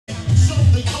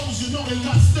clothes, you know they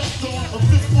got stepped on. A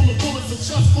fist full of bullets, a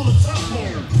chest full of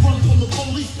Teflon. Run from the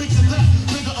police, thinking that,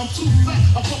 nigga, I'm too fat.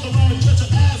 I fuck around and catch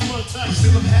an asthma attack.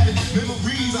 Still I'm having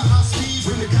memories of high speeds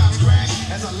when the cops crash.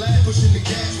 As I laugh, pushing the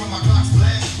gas when my clocks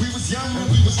blast. We was young and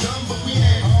we was dumb, but we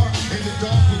had heart. In the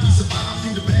dark, when we survived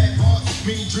through the bad parts.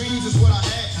 Many dreams is what I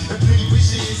had, and plenty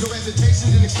wishes. No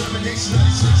hesitation and extermination of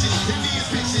these snitches. In these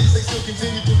bitches, they still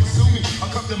continue to pursue me. A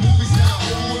couple of movies now,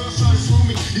 the whole world's trying to screw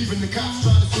me. Even the cops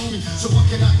try to sue me. So what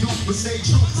can I do but stay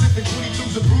true? Sipping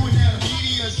 22s and brewing, now the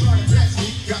media is trying to test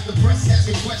me. Got the press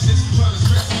asking questions, trying to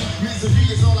stress me. Misery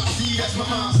is all I see, that's my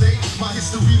mind state. My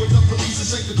history with the police and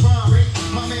shake the crime rate.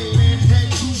 My main man had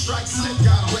 2 strikes slip,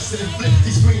 got arrested and flipped.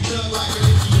 He screamed thug like an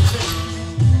Indian chick.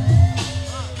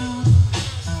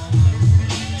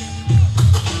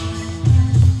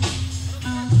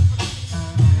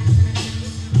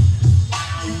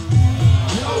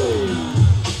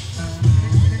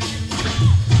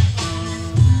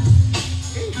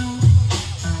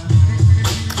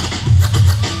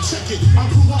 I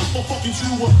grew up for fucking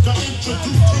you up. Got introduced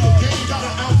to the game, got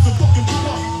an ounce and fucking blew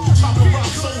up. Chopping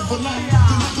rocks overnight.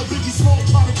 The nigga Biggie Small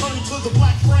trying to turn into the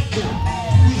Black Franklin.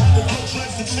 We had to grow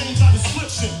dreads to change our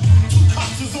description. 2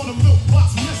 cops is on the milk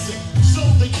box missing. So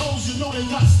they clothes, you know they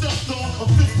got stepped on. A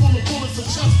fist full of bullets, a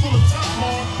chest full of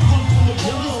Teflon. Run from the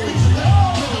police, thinking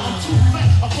that, nigga, I'm too fat.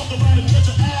 I fuck around and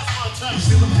catch an asthma attack.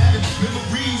 Still I'm having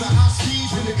memories of high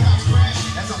speeds when the cops crash.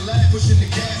 As I laugh, pushing the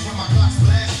gas when my clocks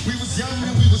blast. We was young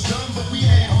and we was dumb, but we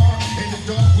had heart. In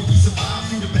the dark, when we survived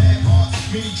through the bad parts.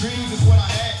 Many dreams is what I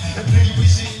had, and plenty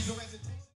wishes.